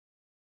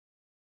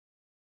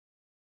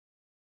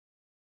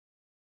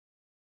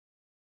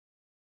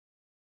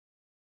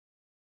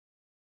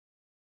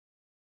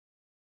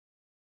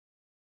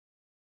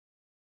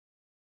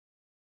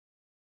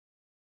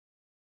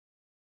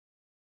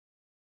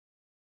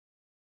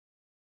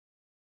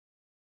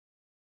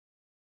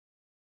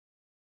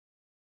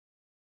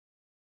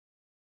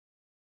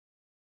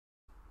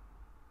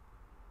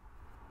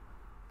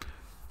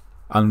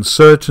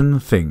Uncertain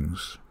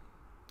things.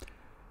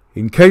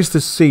 In case the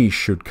sea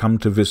should come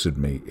to visit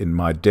me in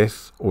my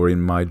death or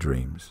in my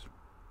dreams,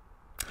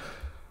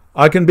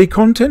 I can be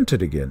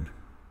contented again.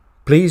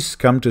 Please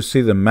come to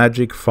see the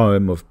magic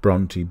foam of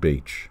Bronte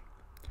Beach.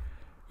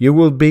 You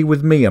will be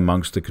with me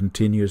amongst the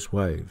continuous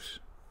waves.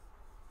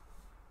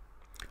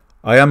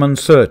 I am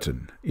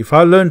uncertain if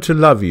I learn to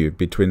love you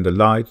between the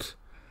light,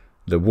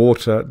 the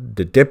water,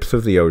 the depth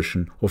of the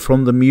ocean, or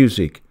from the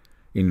music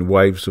in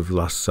waves of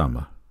last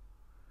summer.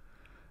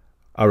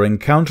 Our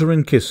encounter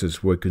and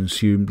kisses were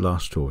consumed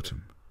last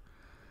autumn.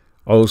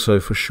 Also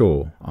for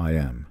sure I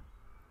am.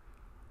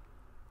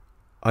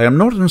 I am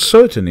not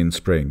uncertain in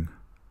spring.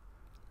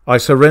 I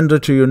surrender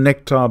to your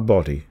nectar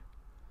body.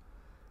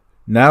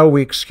 Now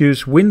we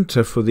excuse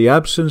winter for the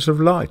absence of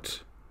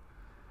light.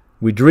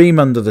 We dream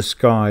under the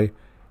sky,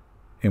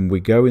 and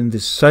we go in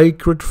this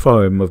sacred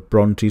foam of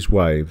Bronte's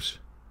waves.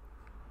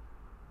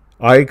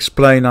 I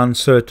explain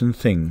uncertain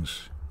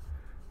things,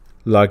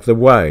 like the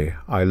way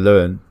I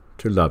learn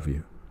to love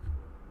you.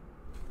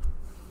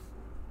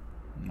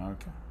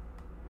 Okay.